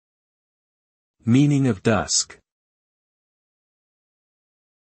Meaning of dusk.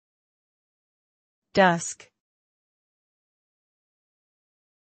 Dusk.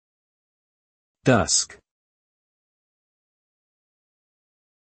 Dusk.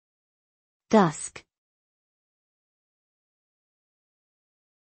 Dusk.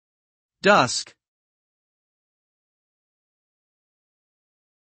 Dusk.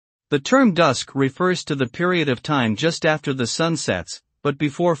 The term dusk refers to the period of time just after the sun sets, but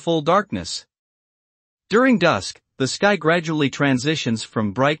before full darkness. During dusk, the sky gradually transitions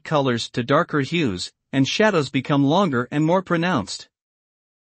from bright colors to darker hues, and shadows become longer and more pronounced.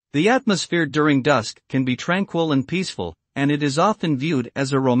 The atmosphere during dusk can be tranquil and peaceful, and it is often viewed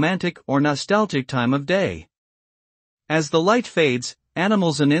as a romantic or nostalgic time of day. As the light fades,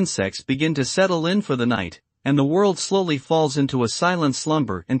 animals and insects begin to settle in for the night, and the world slowly falls into a silent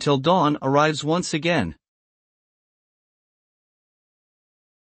slumber until dawn arrives once again.